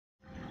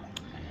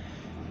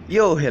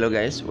Yo, hello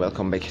guys,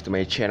 welcome back to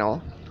my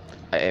channel.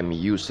 I am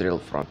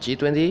Yusril from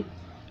G20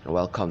 and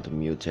welcome to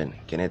Mutant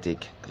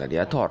Kinetic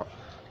Gladiator.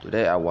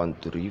 Today I want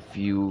to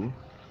review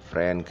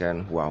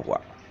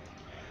Frankenhuahua.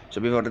 So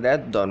before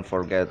that, don't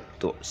forget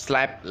to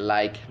slap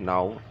like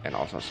now and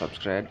also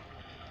subscribe,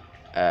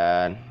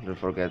 and don't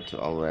forget to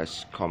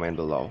always comment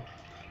below.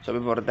 So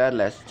before that,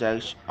 let's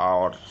check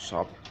our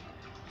shop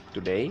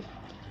today.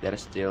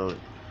 There's still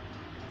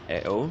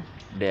AO,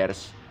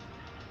 there's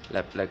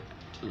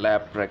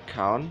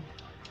Leprechaun,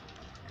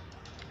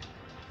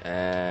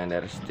 and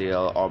there's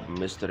still Orb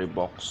Mystery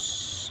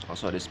Box.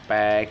 Also this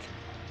pack,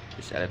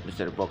 this Elite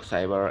Mystery Box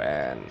Cyber,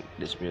 and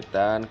this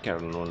Mutant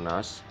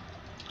Carnunas.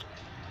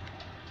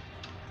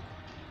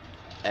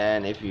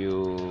 And if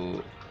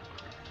you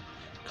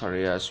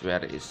curious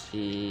where is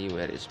he,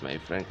 where is my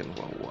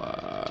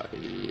Frankenhuahua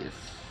is,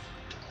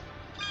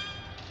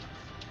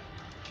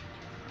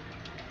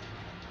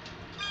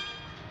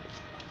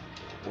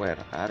 where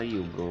are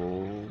you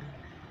bro?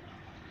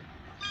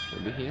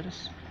 Maybe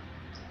here's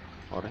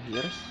or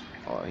here's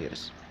or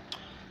here's.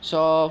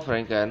 So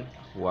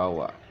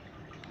Frankenhuahua,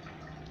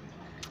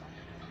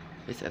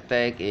 his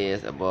attack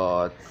is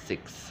about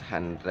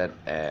 600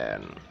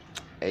 and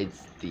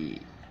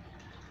HD.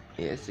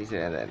 Yes,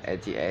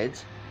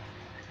 688,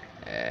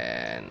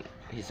 and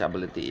his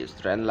ability is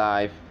Drain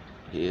Life.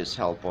 His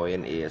health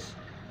point is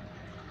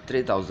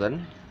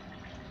 3000,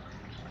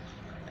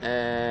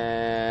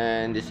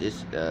 and this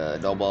is the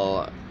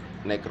double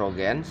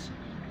Necrogens.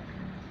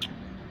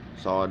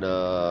 So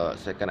the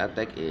second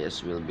attack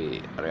will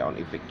be around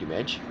effect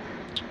damage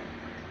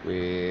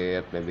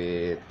with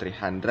maybe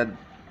 300,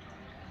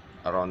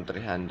 around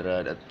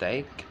 300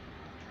 attack,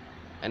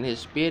 and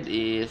his speed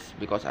is,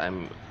 because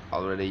I'm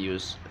already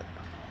used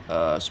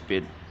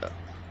speed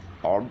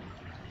orb,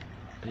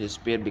 his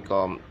speed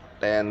become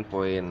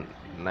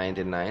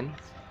 10.99.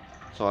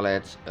 So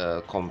let's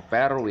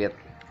compare with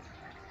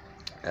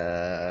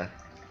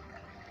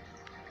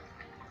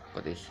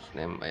what is his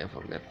name, I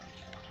forget.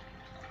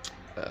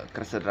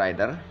 Cursed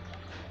Rider.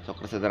 So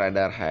Cursed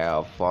Rider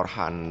have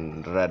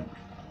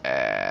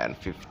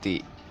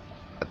 450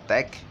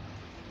 attack,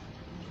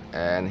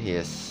 and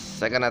his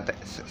second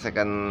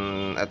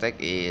attack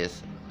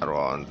is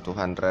around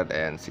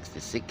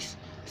 266.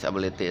 His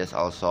ability is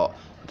also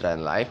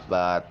Drain Life,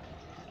 but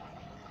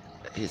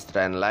his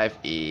Drain Life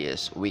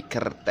is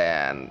weaker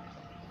than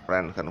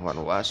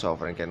Frankenhuahua, so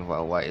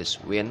Frankenhuahua is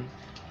win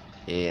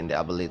in the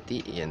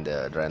ability in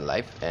the Drain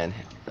Life, and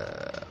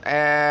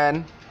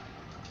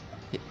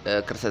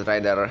Cursed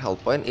Rider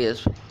health point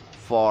is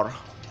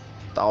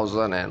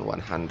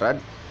 4100,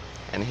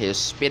 and his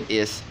speed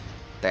is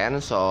 10,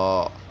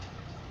 so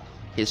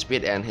his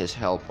speed and his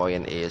health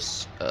point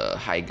is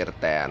higher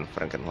than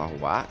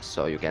Frankenhuahua.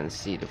 So you can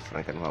see the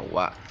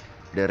Frankenhuahua,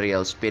 the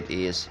real speed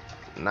is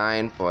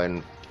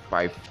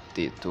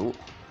 9.52,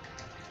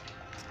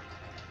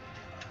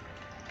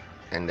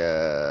 and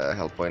the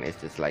health point is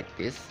just like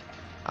this.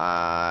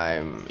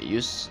 I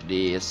use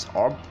this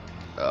orb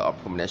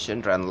combination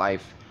Drain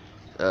Life,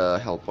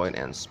 health point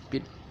and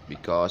speed,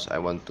 because I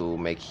want to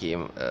make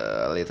him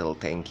a little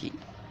tanky,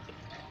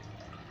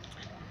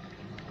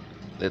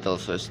 little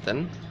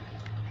sustain.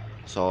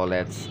 So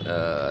let's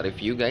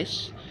review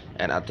guys,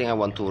 and I think I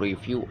want to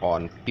review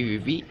on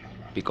PvP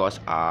because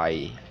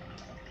I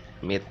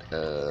made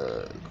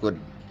a good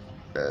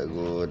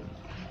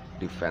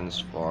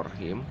defense for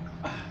him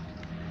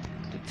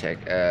to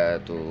check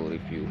to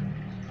review.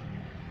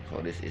 So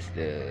this is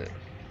the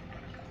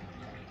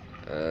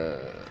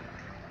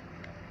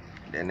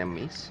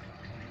enemies.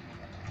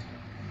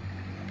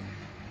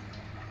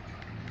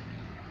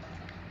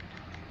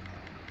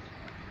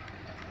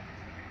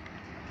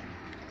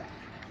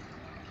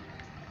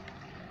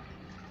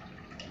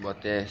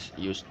 But yes,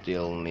 you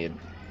still need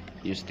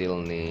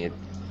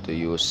to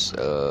use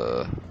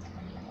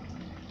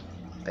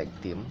tag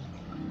team.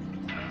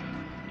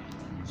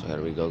 So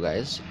here we go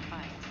guys,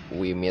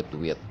 we meet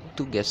with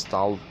 2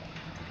 Gestalt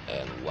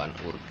and 1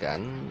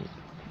 Organ.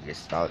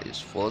 Gestalt is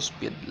full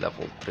speed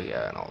level 3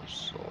 and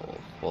also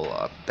full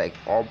attack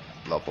orb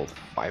level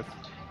 5,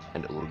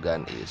 and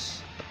Organ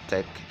is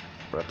attack,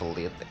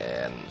 bracelet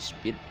and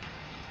speed.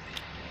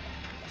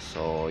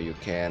 So you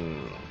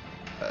can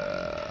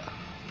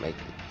make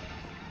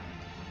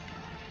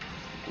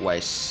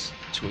wise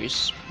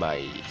choice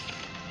by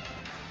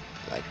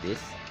like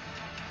this.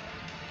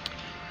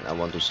 And I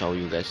want to show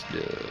you guys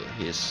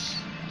his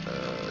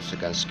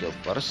second skill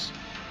first,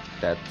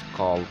 that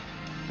called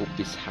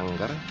Puppies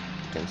Hunger.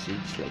 You can see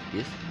it's like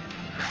this.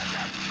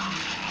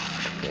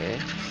 Okay,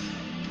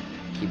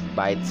 he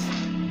bites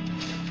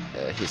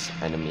his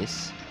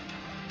enemies.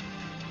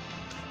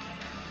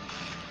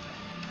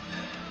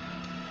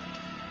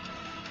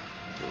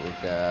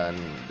 The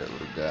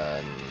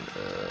organ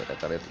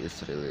rhetoric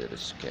is really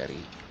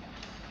scary.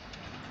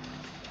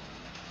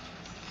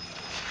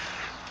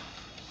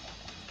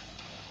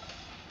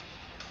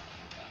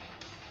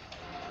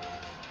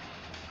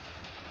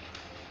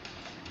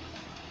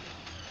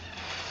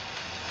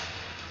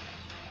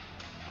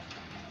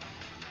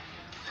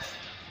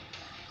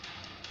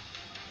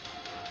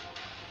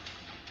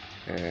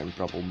 and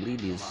probably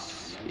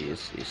this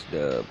is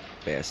the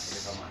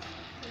best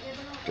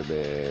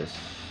necro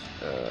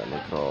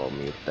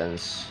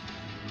mutants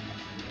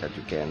that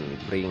you can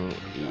bring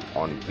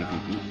on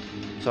PvP.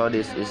 So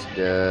this is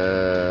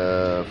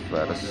the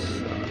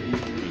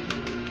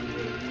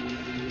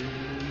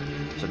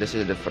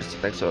first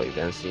attack, so you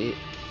can see,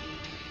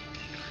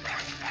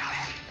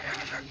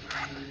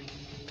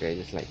 okay,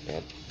 just like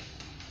that.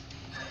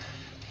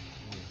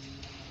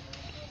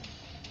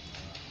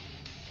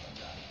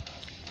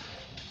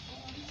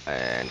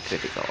 And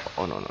critical.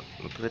 Oh no, not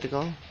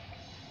critical.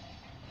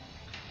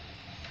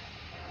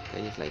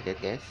 Okay, just like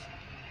that, guys.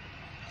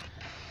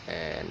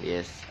 And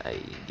yes, I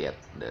get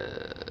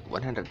the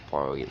 100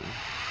 point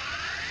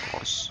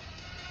course.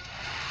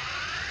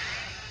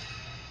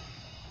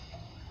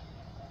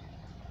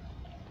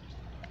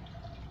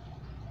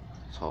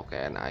 So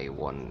can I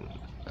won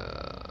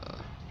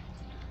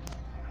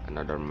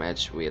another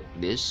match with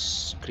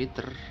this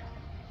critter?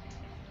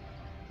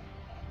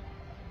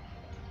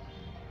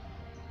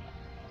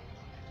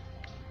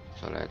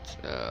 So let's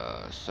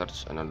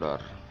search another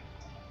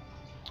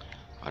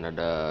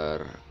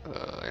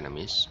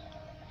enemies,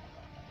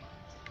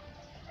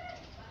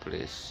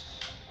 please.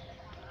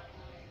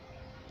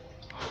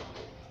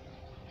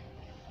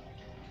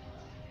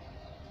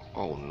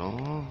 Oh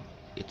no,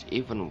 it's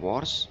even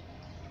worse.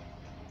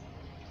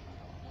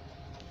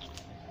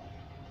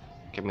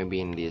 Okay, maybe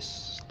in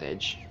this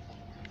stage.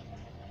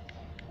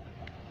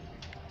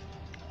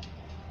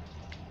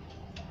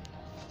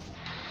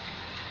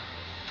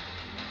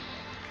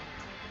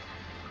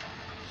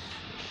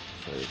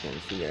 So you can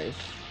see, guys,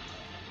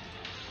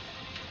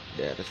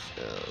 there's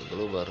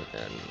Glover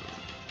and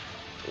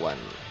one.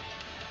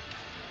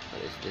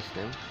 What is this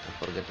name? I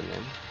forget the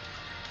name.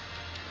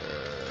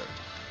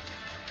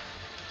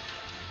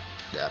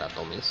 The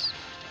Aratomis.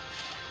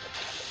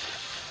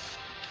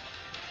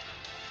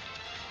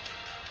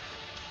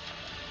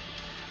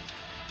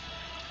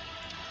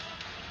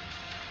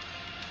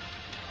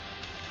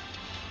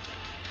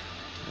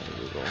 There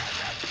we go.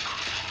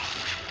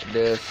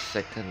 The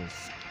second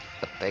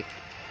attack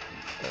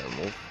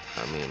move, I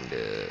mean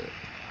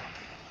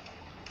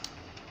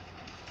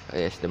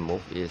the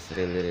move is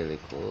really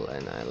cool,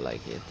 and I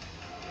like it.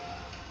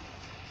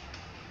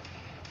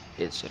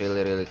 It's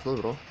really cool,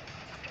 bro.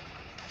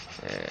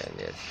 And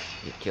yes,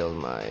 he killed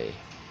my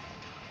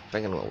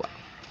Frankenhuahua.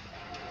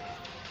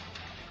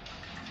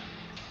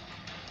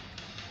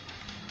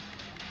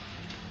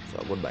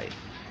 So goodbye.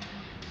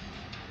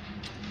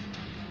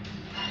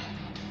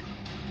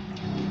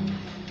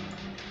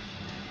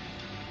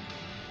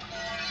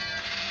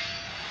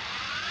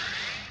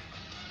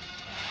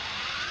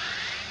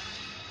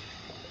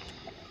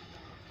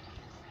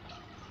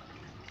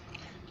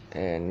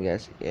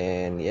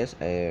 And yes,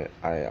 I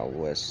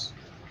always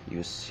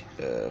use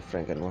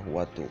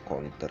Frankenhuahua to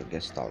counter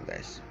Gestalt,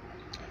 guys.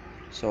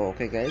 So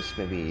okay, guys,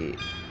 maybe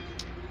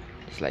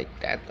it's like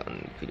that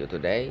on video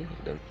today.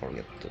 Don't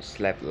forget to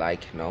slap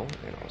like now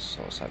and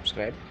also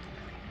subscribe.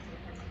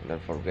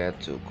 Don't forget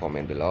to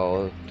comment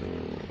below to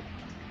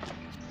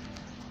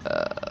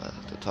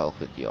talk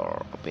with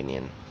your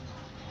opinion.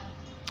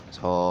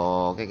 So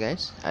okay,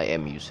 guys, I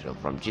am Yusril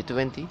from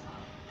G20.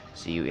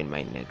 See you in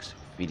my next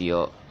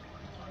video.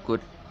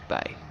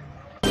 Goodbye.